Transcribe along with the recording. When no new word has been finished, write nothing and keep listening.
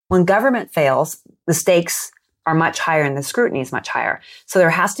When government fails, the stakes are much higher and the scrutiny is much higher. So there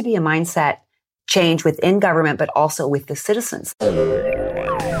has to be a mindset change within government, but also with the citizens.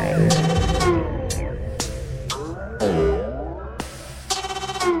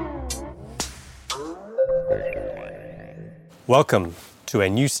 Welcome to a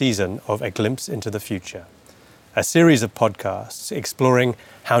new season of A Glimpse into the Future, a series of podcasts exploring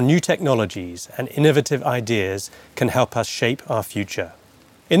how new technologies and innovative ideas can help us shape our future.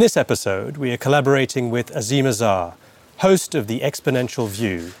 In this episode, we are collaborating with Azeem Azhar, host of The Exponential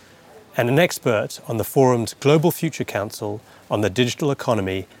View, and an expert on the forum's Global Future Council on the digital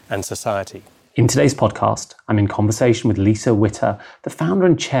economy and society. In today's podcast, I'm in conversation with Lisa Witter, the founder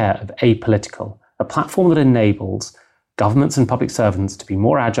and chair of Apolitical, a platform that enables governments and public servants to be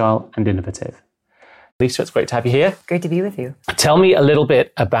more agile and innovative. Lisa, it's great to have you here. Great to be with you. Tell me a little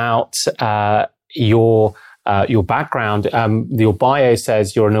bit about your background. Your bio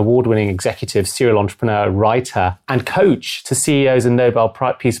says you're an award-winning executive, serial entrepreneur, writer, and coach to CEOs and Nobel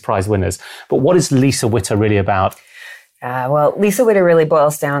Peace Prize winners. But what is Lisa Witter really about? Well, Lisa Witter really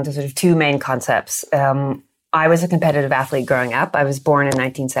boils down to sort of two main concepts. I was a competitive athlete growing up. I was born in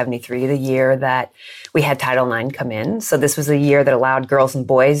 1973, the year that we had Title IX come in. So this was a year that allowed girls and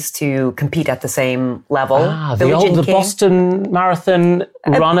boys to compete at the same level. The Boston Marathon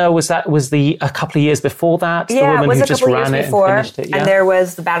runner, was a couple of years before that? Yeah, the woman it was who a just couple of ran years it before. And finished it. Yeah. And there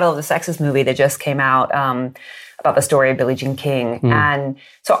was the Battle of the Sexes movie that just came out about the story of Billie Jean King. And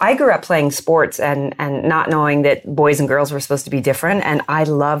so I grew up playing sports and not knowing that boys and girls were supposed to be different. And I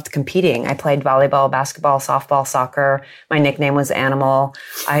loved competing. I played volleyball, basketball, softball, soccer. My nickname was Animal.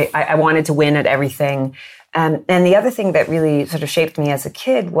 I wanted to win at everything. And the other thing that really sort of shaped me as a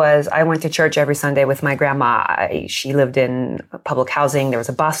kid was I went to church every Sunday with my grandma. She lived in public housing. There was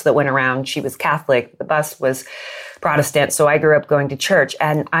a bus that went around. She was Catholic. The bus was Protestant. So I grew up going to church.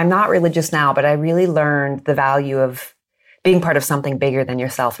 And I'm not religious now, but I really learned the value of being part of something bigger than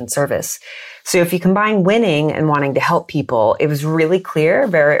yourself in service. So if you combine winning and wanting to help people, it was really clear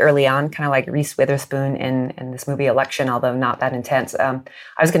very early on, kind of like Reese Witherspoon in this movie Election, although not that intense. I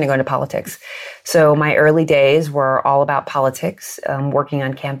was going to go into politics. So my early days were all about politics, working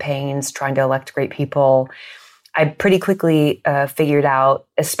on campaigns, trying to elect great people. I pretty quickly figured out,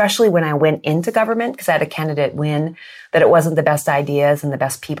 especially when I went into government, because I had a candidate win, that it wasn't the best ideas and the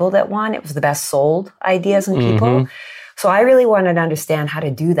best people that won. It was the best sold ideas and people. So I really wanted to understand how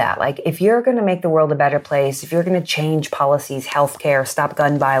to do that. Like, if you're going to make the world a better place, if you're going to change policies, healthcare, stop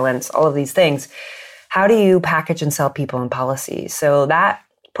gun violence, all of these things, how do you package and sell people and policies? So that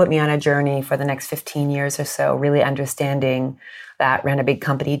put me on a journey for the next 15 years or so, really understanding that, ran a big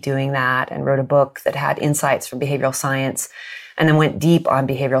company doing that, and wrote a book that had insights from behavioral science, and then went deep on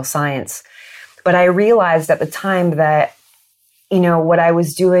behavioral science. But I realized at the time that what I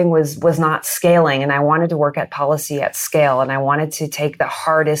was doing was not scaling, and I wanted to work at policy at scale, and I wanted to take the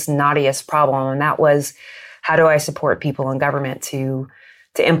hardest, knottiest problem, and that was, how do I support people in government to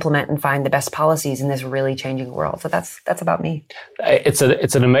implement and find the best policies in this really changing world? So that's about me. It's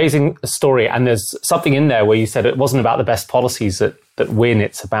an amazing story, and there's something in there where you said it wasn't about the best policies that win,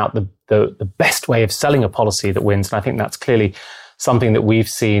 it's about the best way of selling a policy that wins, and I think that's clearly something that we've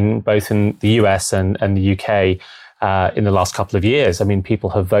seen both in the US and the UK in the last couple of years. I mean,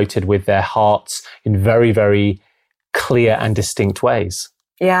 people have voted with their hearts in very, very clear and distinct ways.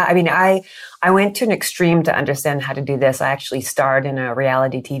 Yeah, I mean, I went to an extreme to understand how to do this. I actually starred in a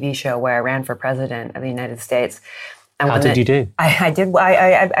reality TV show where I ran for president of the United States. And how did you do? I did.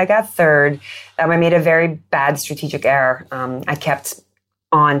 I got third. I made a very bad strategic error. I kept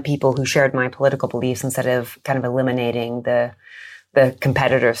on people who shared my political beliefs instead of kind of eliminating the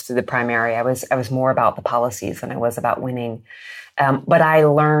competitors through the primary. I was more about the policies than I was about winning. But I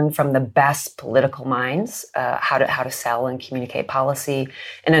learned from the best political minds how to sell and communicate policy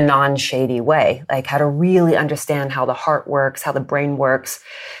in a non-shady way, like how to really understand how the heart works, how the brain works,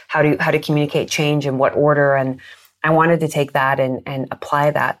 how to communicate change in what order. And I wanted to take that and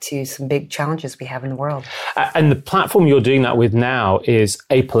apply that to some big challenges we have in the world. And the platform you're doing that with now is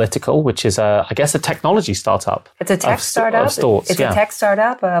Apolitical, which is, I guess, a technology startup. It's a tech startup. It's a tech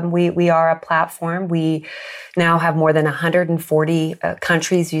startup. We are a platform. We now have more than 140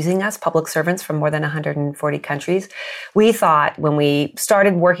 countries using us, public servants from more than 140 countries. We thought when we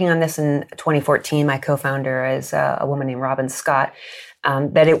started working on this in 2014, my co-founder is a woman named Robin Scott,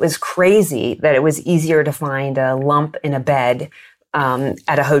 that it was crazy that it was easier to find a lump in a bed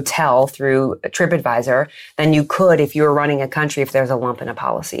at a hotel through TripAdvisor than you could if you were running a country if there's a lump in a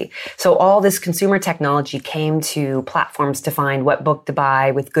policy. So all this consumer technology came to platforms to find what book to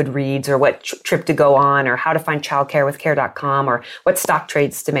buy with Goodreads, or what trip to go on, or how to find childcare with Care.com, or what stock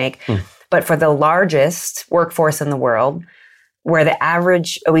trades to make. But for the largest workforce in the world, where the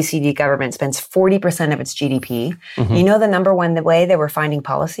average OECD government spends 40% of its GDP, you know the number one way they were finding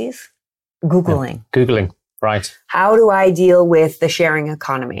policies? Googling. Googling. Right. How do I deal with the sharing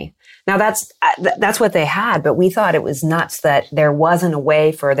economy? Now that's what they had, but we thought it was nuts that there wasn't a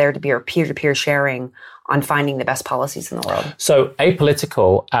way for there to be a peer-to-peer sharing on finding the best policies in the world. So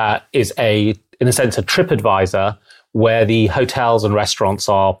Apolitical is in a sense, a TripAdvisor where the hotels and restaurants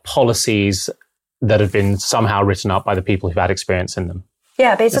are policies that have been somehow written up by the people who've had experience in them.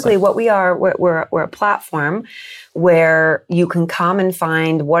 Yeah, basically what we are, we're a platform where you can come and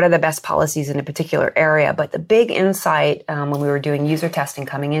find what are the best policies in a particular area. But the big insight when we were doing user testing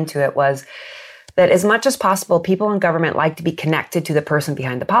coming into it was that as much as possible, people in government like to be connected to the person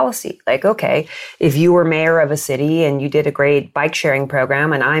behind the policy. Like, okay, if you were mayor of a city and you did a great bike sharing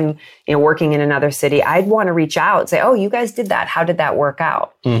program and I'm working in another city, I'd want to reach out and say, oh, you guys did that. How did that work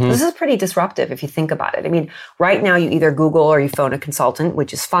out? This is pretty disruptive if you think about it. I mean, right now you either Google or you phone a consultant,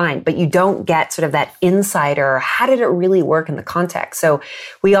 which is fine, but you don't get sort of that insider, how did it really work in the context? So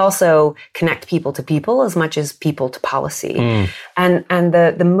we also connect people to people as much as people to policy. And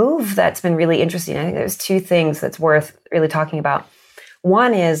the move that's been really interesting, I think there's two things that's worth really talking about.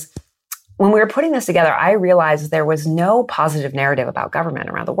 One is, when we were putting this together, I realized there was no positive narrative about government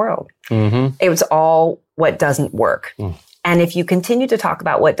around the world. It was all what doesn't work. And if you continue to talk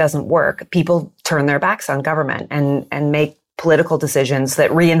about what doesn't work, people turn their backs on government and make political decisions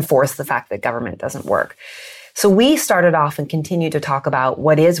that reinforce the fact that government doesn't work. So we started off and continued to talk about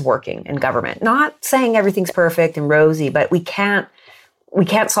what is working in government. Not saying everything's perfect and rosy, but we can't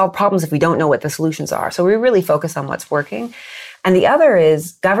solve problems if we don't know what the solutions are. So we really focus on what's working. And the other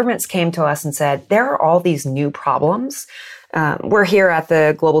is governments came to us and said, there are all these new problems. We're here at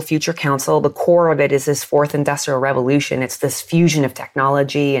the Global Future Council. The core of it is this fourth industrial revolution. It's this fusion of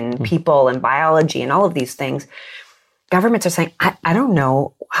technology and people and biology and all of these things. Governments are saying, I don't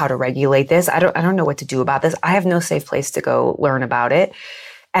know how to regulate this. I don't know what to do about this. I have no safe place to go learn about it.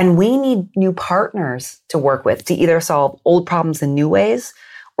 And we need new partners to work with to either solve old problems in new ways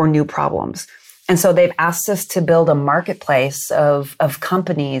or new problems. And so they've asked us to build a marketplace of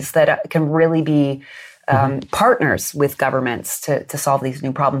companies that can really be partners with governments to solve these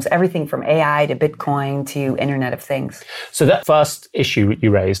new problems, everything from AI to Bitcoin to Internet of Things. So that first issue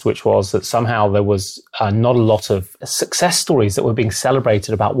you raised, which was that somehow there was not a lot of success stories that were being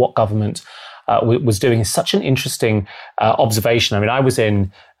celebrated about what government was doing, is such an interesting observation. I mean, I was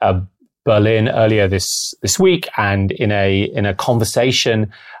in Berlin earlier this week, and in a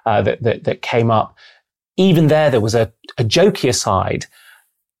conversation that came up, even there was a jokey aside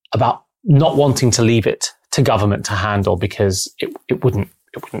about not wanting to leave it to government to handle because it wouldn't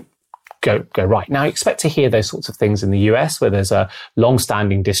go right. Now, I expect to hear those sorts of things in the US, where there's a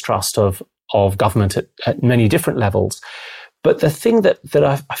long-standing distrust of government at many different levels. But the thing that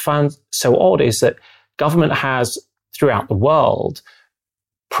I found so odd is that government has, throughout the world,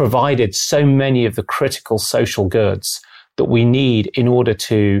 provided so many of the critical social goods that we need in order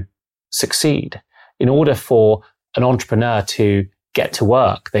to succeed. In order for an entrepreneur to get to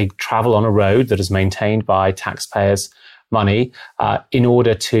work, they travel on a road that is maintained by taxpayers' money. In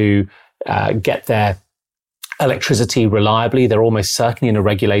order to get their electricity reliably, they're almost certainly in a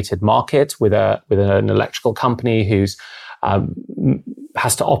regulated market with an electrical company who's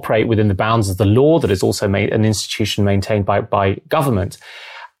has to operate within the bounds of the law that is also an institution maintained by government.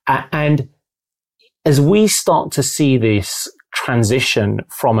 And as we start to see this transition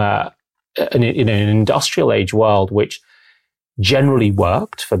from an industrial age world, which generally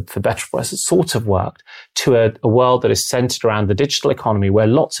worked, for better or worse, it sort of worked, to a world that is centered around the digital economy where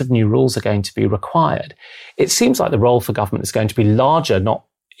lots of new rules are going to be required, it seems like the role for government is going to be larger, not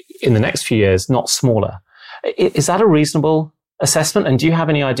in the next few years, not smaller. Is that a reasonable assessment? And do you have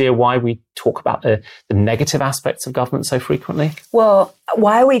any idea why we talk about the negative aspects of government so frequently? Well,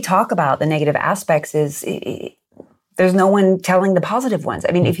 why we talk about the negative aspects is there's no one telling the positive ones.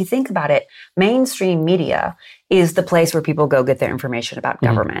 I mean, if you think about it, mainstream media is the place where people go get their information about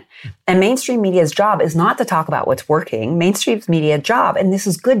government. And mainstream media's job is not to talk about what's working. Mainstream media's job, and this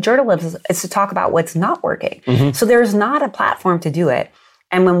is good journalism, is to talk about what's not working. So there's not a platform to do it.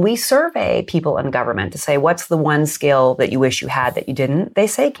 And when we survey people in government to say, what's the one skill that you wish you had that you didn't? They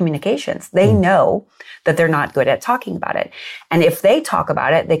say communications. They know that they're not good at talking about it. And if they talk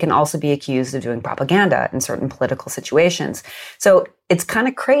about it, they can also be accused of doing propaganda in certain political situations. So it's kind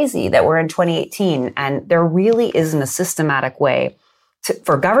of crazy that we're in 2018 and there really isn't a systematic way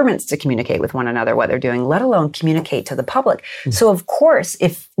for governments to communicate with one another what they're doing, let alone communicate to the public. So of course,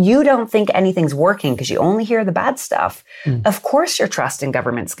 if you don't think anything's working because you only hear the bad stuff, of course your trust in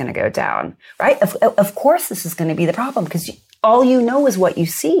government's going to go down, right? Of course this is going to be the problem because all you know is what you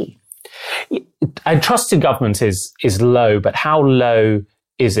see. And trust in government is low, but how low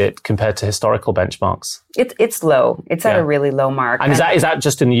is it compared to historical benchmarks? It's low. It's at a really low mark. And is that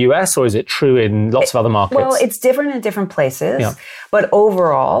just in the US or is it true in lots of other markets? Well, it's different in different places, but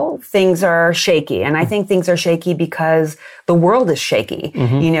overall things are shaky. And I think things are shaky because the world is shaky,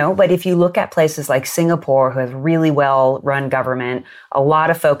 you know, but if you look at places like Singapore, who has really well run government, a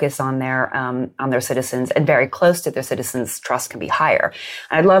lot of focus on their citizens and very close to their citizens, trust can be higher.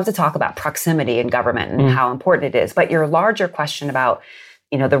 And I'd love to talk about proximity in government and how important it is. But your larger question about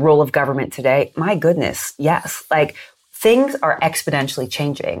the role of government today, my goodness, yes. Like things are exponentially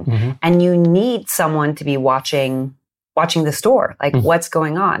changing and you need someone to be watching the store, like what's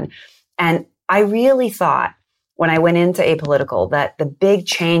going on. And I really thought when I went into Apolitical that the big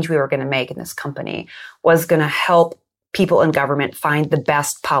change we were going to make in this company was going to help people in government find the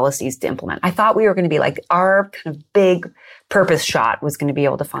best policies to implement. I thought we were going to be like our kind of big purpose shot was going to be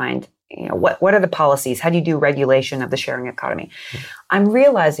able to find what are the policies? How do you do regulation of the sharing economy? I'm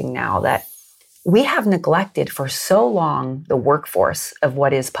realizing now that we have neglected for so long the workforce of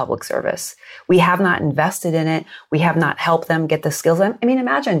what is public service. We have not invested in it. We have not helped them get the skills. I mean,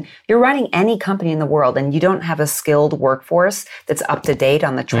 imagine you're running any company in the world and you don't have a skilled workforce that's up to date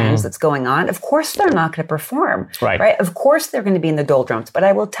on the trends that's going on. Of course, they're not going to perform, right? Of course, they're going to be in the doldrums. But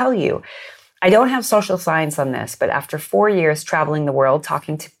I will tell you, I don't have social science on this, but after 4 years traveling the world,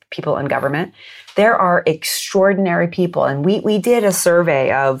 talking to people in government, there are extraordinary people. And we did a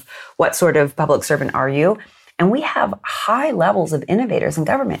survey of what sort of public servant are you? And we have high levels of innovators in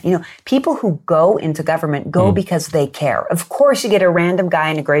government. People who go into government go because they care. Of course, you get a random guy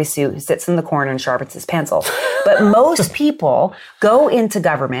in a gray suit who sits in the corner and sharpens his pencil. But most people go into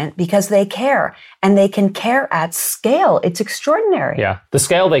government because they care and they can care at scale. It's extraordinary. Yeah. The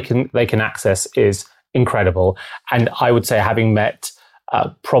scale they can access is incredible. And I would say having met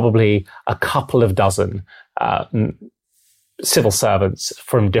probably a couple of dozen civil servants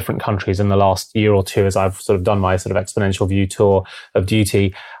from different countries in the last year or two, as I've sort of done my sort of exponential view tour of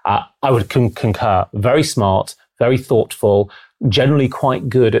duty, I would concur. Very smart, very thoughtful, generally quite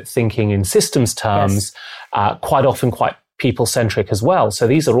good at thinking in systems terms, quite often quite people-centric as well. So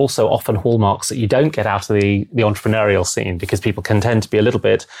these are also often hallmarks that you don't get out of the entrepreneurial scene because people can tend to be a little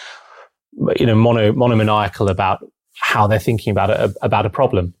bit, monomaniacal about how they're thinking about a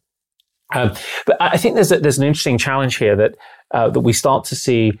problem. But I think there's an interesting challenge here that we start to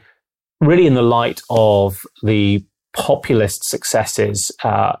see really in the light of the populist successes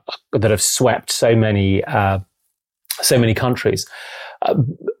that have swept so many countries,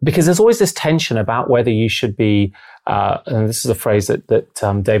 because there's always this tension about whether you should be, and this is a phrase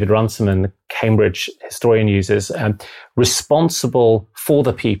that David Runciman, the Cambridge historian, uses, responsible for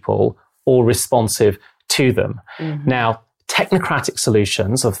the people or responsive to them. Now, technocratic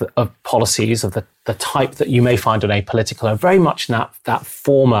solutions of policies of the type that you may find on Apolitical are very much in that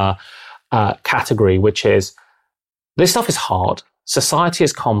former category, which is this stuff is hard, society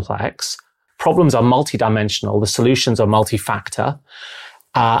is complex, problems are multidimensional, the solutions are multi-factor,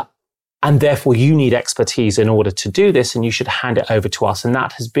 and therefore you need expertise in order to do this, and you should hand it over to us. And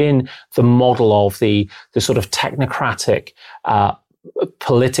that has been the model of the sort of technocratic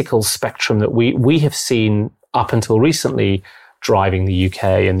political spectrum that we have seen up until recently driving the UK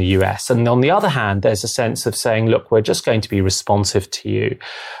and the US. And on the other hand, there's a sense of saying, look, we're just going to be responsive to you,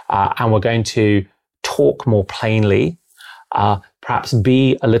 and we're going to talk more plainly, perhaps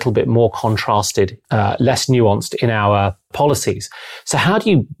be a little bit more contrasted, less nuanced in our policies. So how do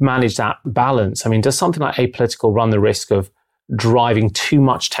you manage that balance? I mean, does something like Apolitical run the risk of driving too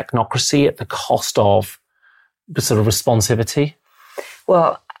much technocracy at the cost of the sort of responsivity?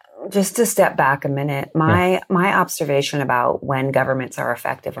 Well, just to step back a minute, my observation about when governments are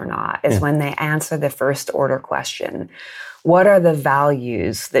effective or not is when they answer the first order question. What are the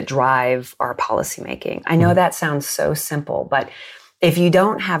values that drive our policymaking? I know that sounds so simple, but if you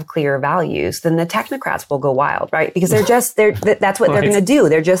don't have clear values, then the technocrats will go wild, right? Because that's what they're going to do.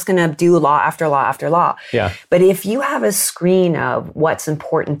 They're just going to do law after law after law. Yeah. But if you have a screen of what's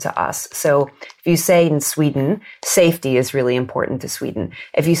important to us, so if you say in Sweden, safety is really important to Sweden.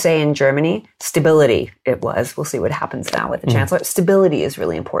 If you say in Germany, stability, we'll see what happens now with the chancellor, stability is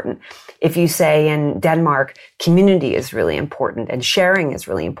really important. If you say in Denmark, community is really important and sharing is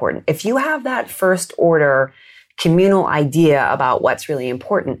really important. If you have that first order communal idea about what's really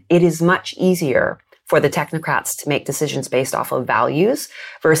important, it is much easier for the technocrats to make decisions based off of values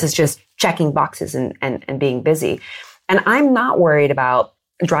versus just checking boxes and being busy. And I'm not worried about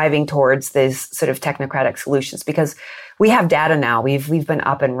driving towards these sort of technocratic solutions because we have data now. We've been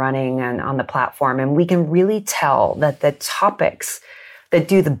up and running and on the platform, and we can really tell that the topics that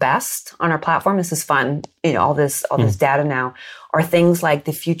do the best on our platform, this is fun, all this data now, are things like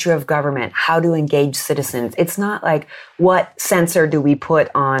the future of government, how to engage citizens. It's not like what sensor do we put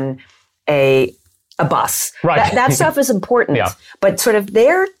on a bus. Right. That stuff is important. Yeah. But sort of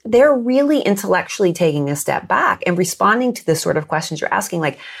they're really intellectually taking a step back and responding to the sort of questions you're asking,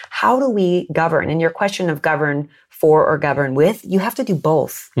 like, how do we govern? And your question of govern for or govern with, you have to do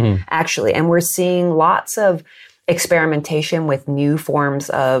both, actually. And we're seeing lots of experimentation with new forms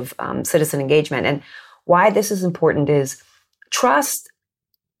of citizen engagement. And why this is important is trust.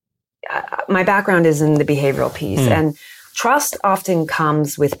 My background is in the behavioral piece, and trust often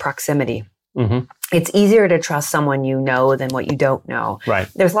comes with proximity. Mm-hmm. It's easier to trust someone you know than what you don't know. Right.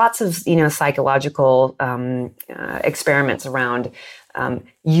 There's lots of psychological experiments around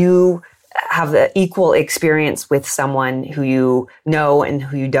you have the equal experience with someone who you know and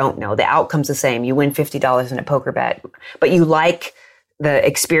who you don't know. The outcome's the same. You win $50 in a poker bet, but you like the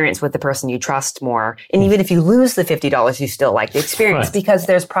experience with the person you trust more. And even if you lose the $50, you still like the experience because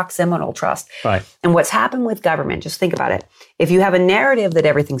there's proximal trust. Right. And what's happened with government, just think about it. If you have a narrative that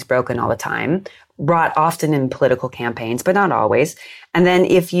everything's broken all the time, brought often in political campaigns, but not always. And then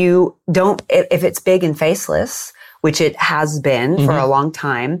if it's big and faceless, which it has been for a long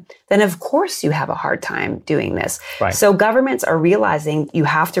time, then of course you have a hard time doing this. Right. So governments are realizing you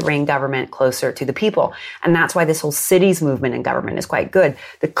have to bring government closer to the people. And that's why this whole cities movement in government is quite good.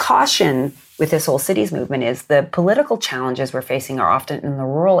 The caution with this whole cities movement is the political challenges we're facing are often in the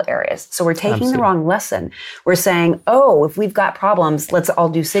rural areas. So we're taking the wrong lesson. We're saying, if we've got problems, let's all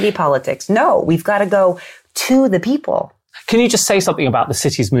do city politics. No, we've got to go to the people. Can you just say something about the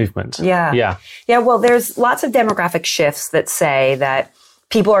cities movement? Yeah. Well, there's lots of demographic shifts that say that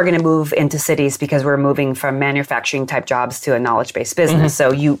people are going to move into cities because we're moving from manufacturing type jobs to a knowledge-based business.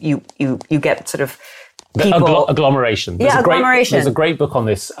 So you get sort of people agglomeration. Agglomeration. There's a great book on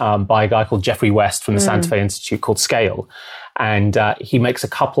this by a guy called Geoffrey West from the Santa Fe Institute called Scale. And he makes a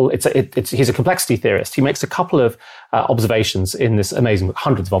couple, he's a complexity theorist. He makes a couple of observations in this amazing book,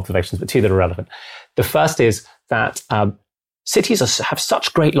 hundreds of observations, but two that are relevant. The first is that cities have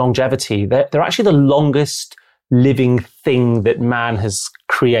such great longevity. They're actually the longest living thing that man has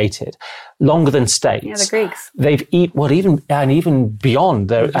created, longer than states. Yeah, the Greeks. They've even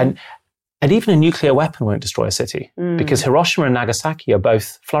beyond. And even a nuclear weapon won't destroy a city because Hiroshima and Nagasaki are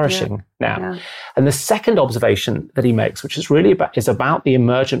both flourishing now. Yeah. And the second observation that he makes, which is really about the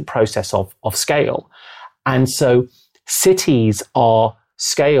emergent process of scale. And so cities are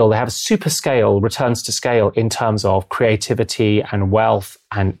scale. They have a super scale, returns to scale in terms of creativity and wealth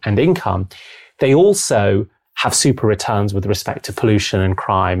and income. They also have super returns with respect to pollution and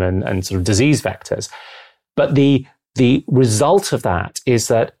crime and sort of disease vectors. But the result of that is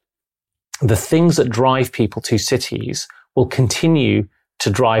that the things that drive people to cities will continue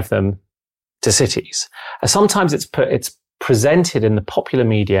to drive them to cities. Sometimes it's presented in the popular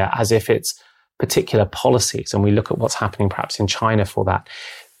media as if it's particular policies, and we look at what's happening perhaps in China for that.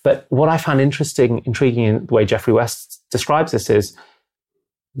 But what I found intriguing in the way Geoffrey West describes this is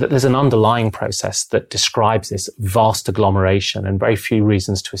that there's an underlying process that describes this vast agglomeration and very few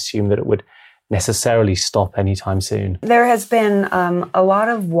reasons to assume that it would necessarily stop anytime soon. There has been a lot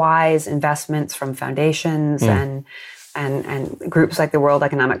of wise investments from foundations and groups like the World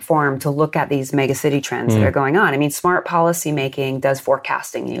Economic Forum to look at these megacity trends that are going on. I mean, smart policy making does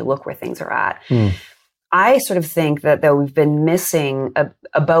forecasting, and you look where things are at. I sort of think that though we've been missing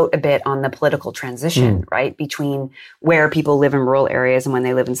a boat a bit on the political transition, right, between where people live in rural areas and when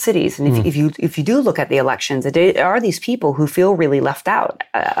they live in cities. And if you do look at the elections, there are these people who feel really left out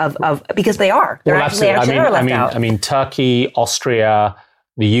of because they are. They're well, actually absolutely. left out. I mean, Turkey, Austria,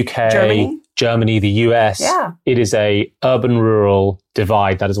 the UK, Germany, the US. Yeah. It is a urban-rural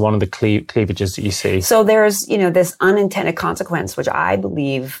divide. That is one of the cleavages that you see. So there's, this unintended consequence, which I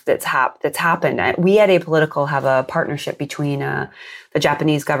believe that's happened. We at Apolitical have a partnership between the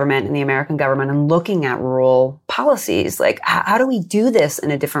Japanese government and the American government and looking at rural policies. Like, how do we do this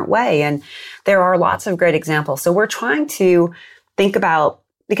in a different way? And there are lots of great examples. So we're trying to think about,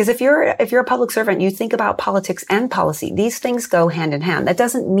 because if you're a public servant, you think about politics and policy. These things go hand in hand. That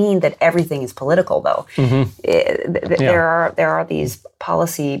doesn't mean that everything is political, though. Mm-hmm. There are these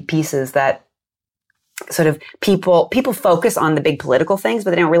policy pieces that sort of people focus on the big political things, but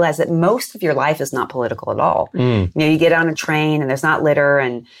they don't realize that most of your life is not political at all. You get on a train and there's not litter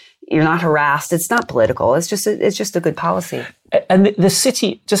and you're not harassed. It's not political. It's just a good policy. And the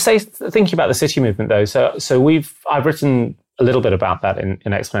city, thinking about the city movement, though. So I've written a little bit about that in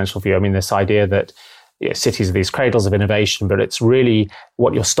Exponential View. I mean, this idea that cities are these cradles of innovation, but it's really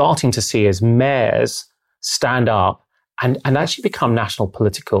what you're starting to see is mayors stand up and actually become national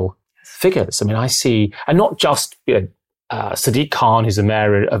political figures. I mean, I see, and not just Sadiq Khan, who's the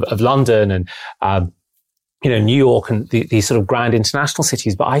mayor of London, and New York, and these sort of grand international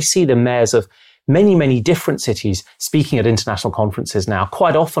cities, but I see the mayors of many, many different cities speaking at international conferences now,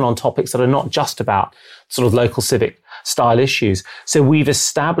 quite often on topics that are not just about sort of local civic style issues. So we've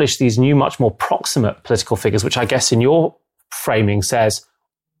established these new, much more proximate political figures, which I guess in your framing says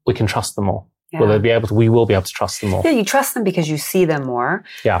we can trust them more. Yeah. We will be able to trust them more. Yeah, you trust them because you see them more.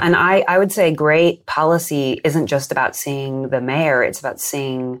 Yeah. And I would say great policy isn't just about seeing the mayor. It's about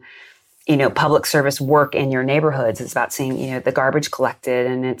seeing, public service work in your neighborhoods. It's about seeing, the garbage collected.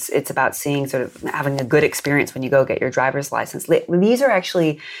 And it's about seeing sort of having a good experience when you go get your driver's license. These are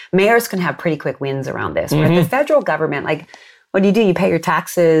actually, mayors can have pretty quick wins around this. Mm-hmm. Where the federal government, like, what do? You pay your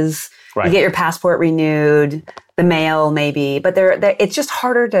taxes, right. You get your passport renewed, the mail maybe, but it's just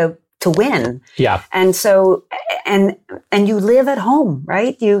harder to win. Yeah. And so, and you live at home,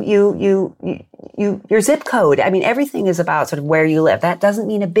 right? Your zip code. I mean, everything is about sort of where you live. That doesn't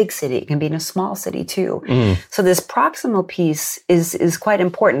mean a big city. It can be in a small city too. Mm. So this proximal piece is quite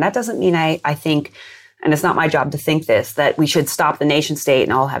important. That doesn't mean I think, and it's not my job to think this, that we should stop the nation state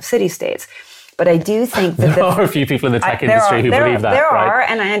and all have city states. But I do think that there are a few people in the tech industry who believe that. There right? are,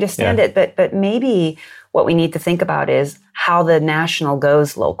 and I understand it. But maybe what we need to think about is how the national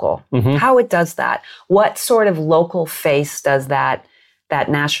goes local, how it does that. What sort of local face does that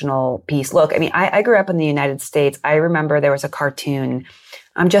national piece look? I mean, I grew up in the United States. I remember there was a cartoon,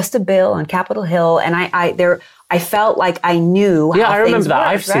 I'm Just a Bill on Capitol Hill, and I felt like I knew how things I remember that. worked,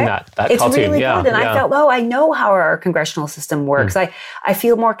 I've seen that it's cartoon. Really good, and I felt, I know how our congressional system works. I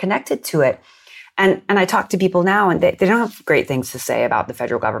feel more connected to it. And I talk to people now, and they don't have great things to say about the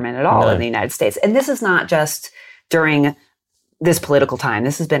federal government at all in the United States. And this is not just during this political time.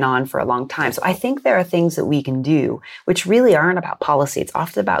 This has been on for a long time. So I think there are things that we can do which really aren't about policy. It's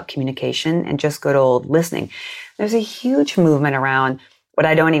often about communication and just good old listening. There's a huge movement around what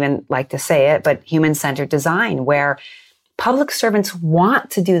I don't even like to say it, but human-centered design, where public servants want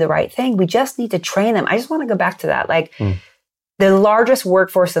to do the right thing. We just need to train them. I just want to go back to that. Like the largest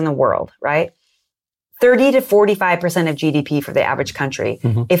workforce in the world, right? 30 to 45% of GDP for the average country.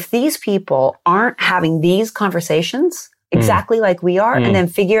 Mm-hmm. If these people aren't having these conversations exactly like we are, and then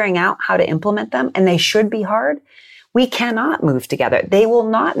figuring out how to implement them, and they should be hard, we cannot move together. They will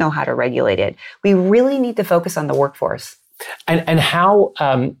not know how to regulate it. We really need to focus on the workforce. And how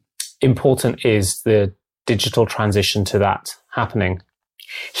important is the digital transition to that happening?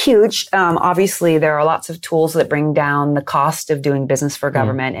 Huge. Obviously, there are lots of tools that bring down the cost of doing business for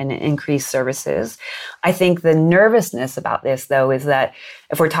government and increase services. I think the nervousness about this, though, is that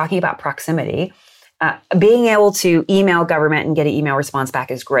if we're talking about proximity, being able to email government and get an email response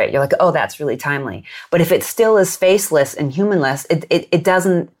back is great. You're like, oh, that's really timely. But if it still is faceless and humanless, it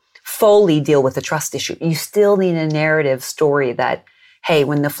doesn't fully deal with the trust issue. You still need a narrative story that, hey,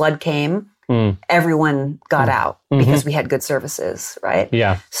 when the flood came, everyone got out because we had good services, right?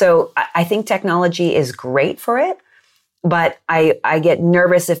 Yeah. So I think technology is great for it, but I get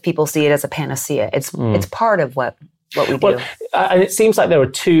nervous if people see it as a panacea. It's part of what we do. And it seems like there are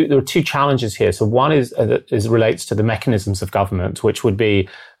two challenges here. So one is relates to the mechanisms of government, which would be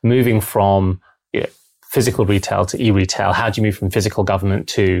moving from physical retail to e-retail. How do you move from physical government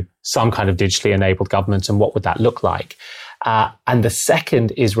to some kind of digitally enabled government, and what would that look like? And the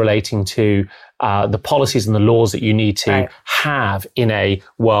second is relating to the policies and the laws that you need to have in a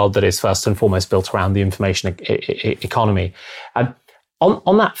world that is first and foremost built around the information economy.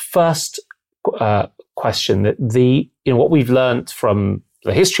 On that first question, that what we've learned from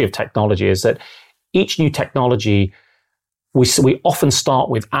the history of technology is that each new technology we often start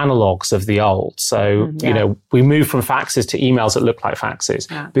with analogs of the old. So, we move from faxes to emails that look like faxes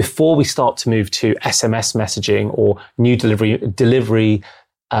before we start to move to SMS messaging or new delivery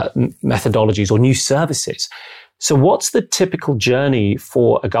methodologies or new services. So what's the typical journey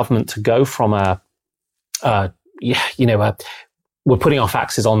for a government to go from we're putting our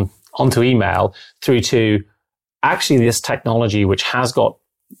faxes onto email through to actually this technology, which has got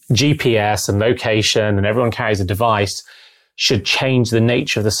GPS and location and everyone carries a device, should change the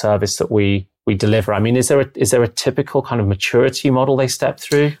nature of the service that we deliver? I mean, is there a typical kind of maturity model they step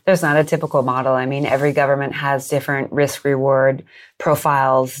through? There's not a typical model. I mean, every government has different risk reward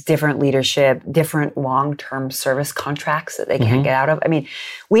profiles, different leadership, different long-term service contracts that they can't get out of. I mean,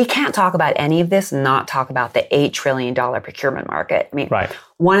 we can't talk about any of this and not talk about the $8 trillion procurement market. I mean,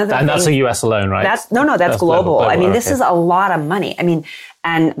 one of the and that's the US alone, right? That's global. I mean, this is a lot of money. I mean,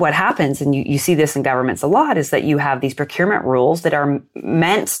 and what happens, and you see this in governments a lot, is that you have these procurement rules that are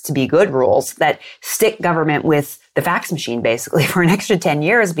meant to be good rules that stick government with the fax machine basically for an extra 10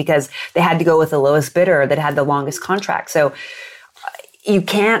 years because they had to go with the lowest bidder that had the longest contract. So you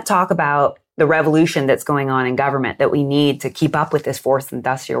can't talk about the revolution that's going on in government that we need to keep up with this fourth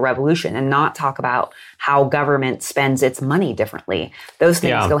industrial revolution and not talk about how government spends its money differently. Those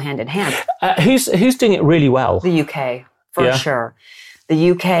things go hand in hand. Who's doing it really well? The UK, for sure.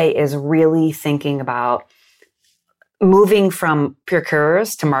 The UK is really thinking about moving from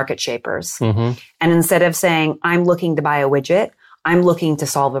procurers to market shapers. And instead of saying, I'm looking to buy a widget, I'm looking to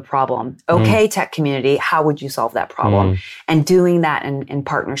solve a problem. Okay, tech community, how would you solve that problem? And doing that in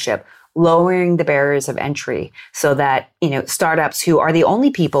partnership, lowering the barriers of entry so that, startups who are the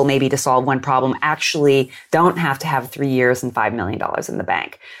only people maybe to solve one problem actually don't have to have 3 years and $5 million in the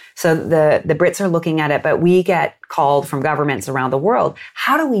bank. So the Brits are looking at it, but we get called from governments around the world.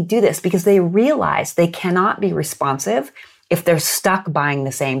 How do we do this? Because they realize they cannot be responsive if they're stuck buying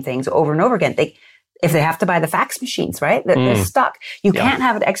the same things over and over again. If they have to buy the fax machines, right? They're stuck. You can't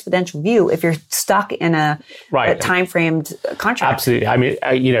have an exponential view if you're stuck in a time-framed contract. Absolutely. I mean,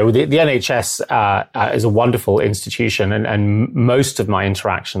 the NHS is a wonderful institution, and most of my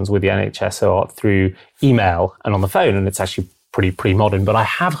interactions with the NHS are through email and on the phone, and it's actually pretty modern. But I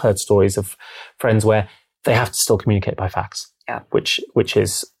have heard stories of friends where they have to still communicate by fax, which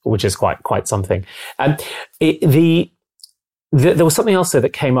is quite something. And there was something else there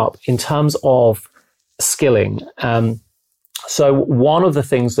that came up in terms of skilling. So one of the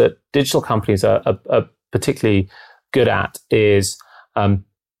things that digital companies are particularly good at is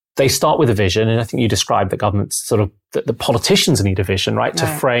they start with a vision, and I think you described the government's sort of the politicians need a vision, right, to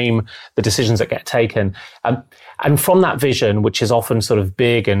frame the decisions that get taken. And from that vision, which is often sort of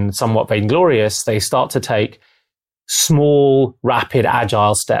big and somewhat vainglorious, they start to take small, rapid,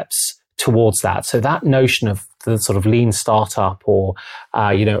 agile steps towards that. So that notion of the sort of lean startup or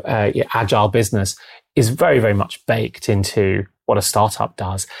agile business is very, very much baked into what a startup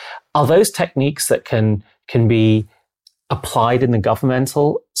does. Are those techniques that can be applied in the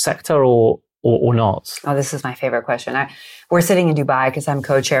governmental sector or not? Oh, this is my favorite question. We're sitting in Dubai because I'm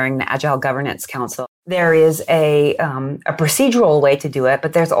co-chairing the Agile Governance Council. There is a procedural way to do it,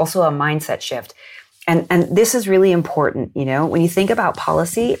 but there's also a mindset shift. And this is really important. When you think about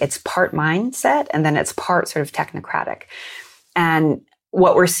policy, it's part mindset and then it's part sort of technocratic. And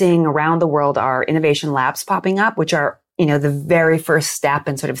what we're seeing around the world are innovation labs popping up, which are, the very first step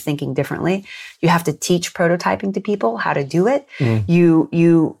in sort of thinking differently. You have to teach prototyping to people how to do it.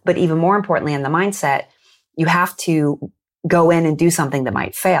 But even more importantly in the mindset, you have to go in and do something that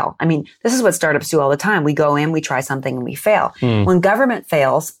might fail. I mean, this is what startups do all the time. We go in, we try something and we fail. When government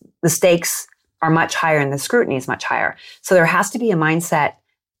fails, the stakes are much higher and the scrutiny is much higher. So there has to be a mindset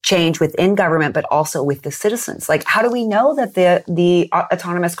change within government, but also with the citizens. Like, how do we know that the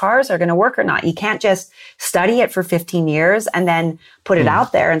autonomous cars are going to work or not? You can't just study it for 15 years and then put it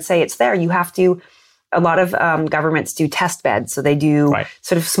out there and say it's there. You have to, a lot of governments do test beds. So they do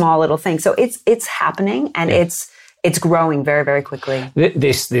sort of small little things. So it's happening and it's growing very, very quickly.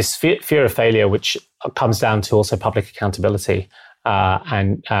 This fear of failure, which comes down to also public accountability,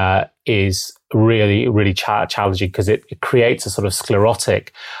 and is really, really challenging because it creates a sort of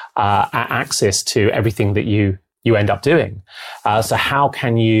sclerotic axis to everything that you end up doing. So how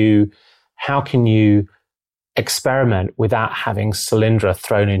can you experiment without having Solyndra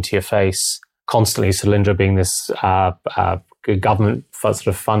thrown into your face constantly? Solyndra being this government sort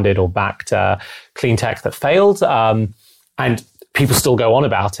of funded or backed clean tech that failed, and people still go on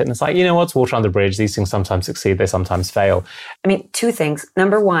about it. And it's like, what's water under the bridge? These things sometimes succeed, they sometimes fail. I mean, two things.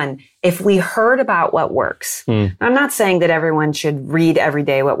 Number one, if we heard about what works, I'm not saying that everyone should read every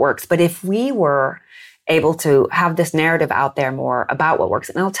day what works, but if we were able to have this narrative out there more about what works.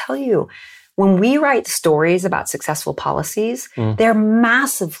 And I'll tell you, when we write stories about successful policies, they're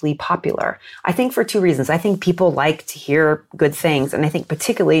massively popular. I think for two reasons. I think people like to hear good things. And I think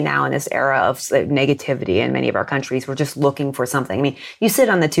particularly now in this era of negativity in many of our countries, we're just looking for something. I mean, you sit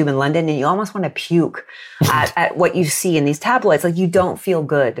on the tube in London and you almost want to puke at what you see in these tabloids. Like, you don't feel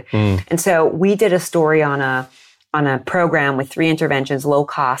good. And so we did a story on a program with 3 interventions, low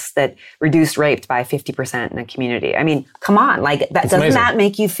cost, that reduced rape by 50% in a community. I mean, come on, like, that doesn't amazing. That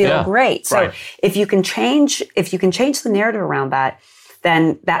make you feel great? So if you can change the narrative around that,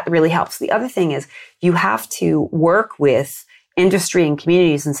 then that really helps. The other thing is you have to work with industry and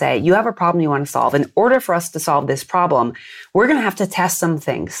communities and say, you have a problem you want to solve. In order for us to solve this problem, we're going to have to test some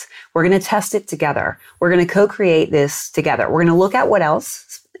things. We're going to test it together. We're going to co-create this together. We're going to look at what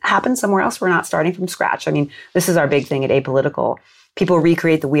else happen somewhere else. We're not starting from scratch. I mean, this is our big thing at Apolitical. People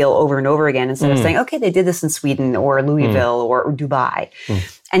recreate the wheel over and over again instead of saying, okay, they did this in Sweden or Louisville or Dubai.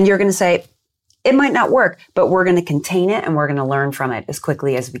 And you're going to say, it might not work, but we're going to contain it and we're going to learn from it as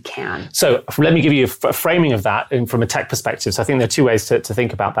quickly as we can. So let me give you a framing of that from a tech perspective. So I think there are 2 ways to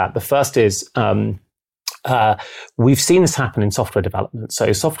think about that. The first is, we've seen this happen in software development.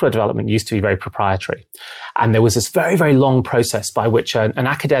 So software development used to be very proprietary. And there was this very, very long process by which an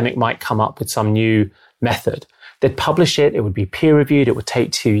academic might come up with some new method. They'd publish it. It would be peer reviewed. It would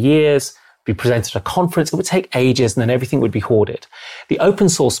take 2 years, be presented at a conference. It would take ages, and then everything would be hoarded. The open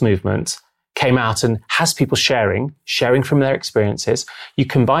source movement came out and has people sharing from their experiences. You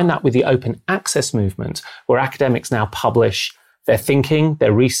combine that with the open access movement, where academics now publish their thinking,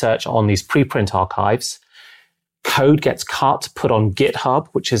 their research on these preprint archives. Code gets cut, put on GitHub,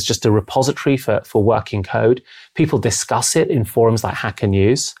 which is just a repository for working code. People discuss it in forums like Hacker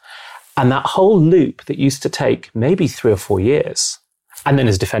News. And that whole loop that used to take maybe 3 or 4 years, and then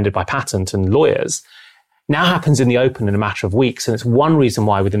is defended by patent and lawyers, now happens in the open in a matter of weeks. And it's one reason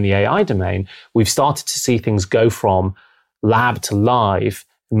why within the AI domain, we've started to see things go from lab to live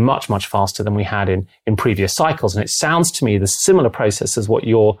much, much faster than we had in previous cycles. And it sounds to me the similar process as what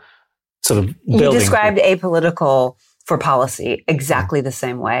you're sort of building. You described Apolitical for policy exactly the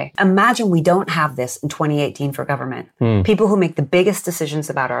same way. Imagine we don't have this in 2018 for government. People who make the biggest decisions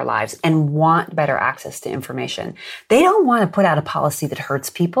about our lives and want better access to information. They don't want to put out a policy that hurts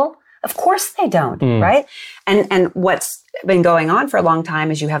people. Of course they don't, right? And what's been going on for a long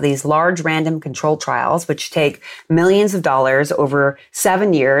time is you have these large random control trials, which take millions of dollars over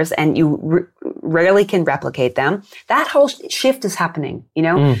 7 years, and you rarely can replicate them. That whole shift is happening, you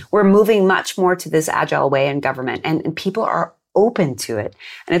know? We're moving much more to this agile way in government, and people are open to it.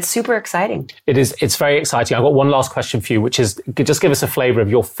 And it's super exciting. It is. It's very exciting. I've got one last question for you, which is, just give us a flavor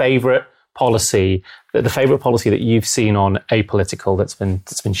of your favorite policy, the favorite policy that you've seen on Apolitical that's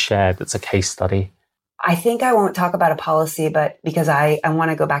been shared, that's a case study. I think I won't talk about a policy, but because I want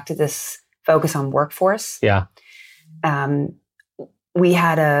to go back to this focus on workforce. Yeah. We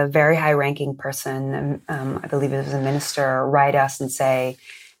had a very high-ranking person, I believe it was a minister, write us and say,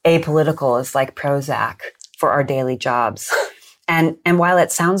 Apolitical is like Prozac for our daily jobs. And while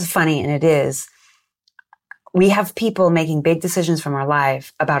it sounds funny, and it is, we have people making big decisions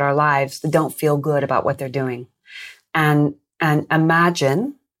about our lives that don't feel good about what they're doing. And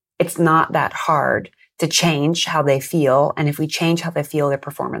imagine it's not that hard to change how they feel. And if we change how they feel, their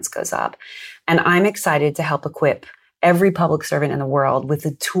performance goes up. And I'm excited to help equip every public servant in the world with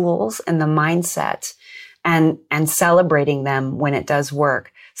the tools and the mindset and celebrating them when it does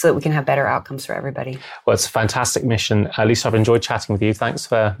work so that we can have better outcomes for everybody. Well, it's a fantastic mission. Lisa, I've enjoyed chatting with you. Thanks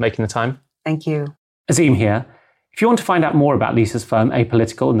for making the time. Thank you. Azim here. If you want to find out more about Lisa's firm,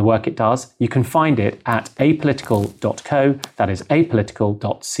 Apolitical, and the work it does, you can find it at apolitical.co. That is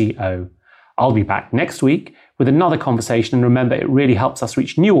apolitical.co. I'll be back next week with another conversation. And remember, it really helps us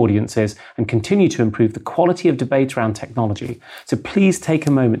reach new audiences and continue to improve the quality of debate around technology. So please take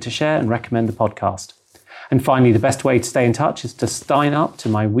a moment to share and recommend the podcast. And finally, the best way to stay in touch is to sign up to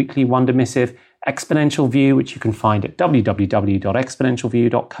my weekly wonder missive, Exponential View, which you can find at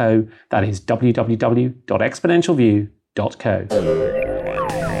www.exponentialview.co. That is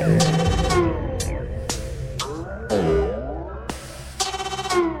www.exponentialview.co.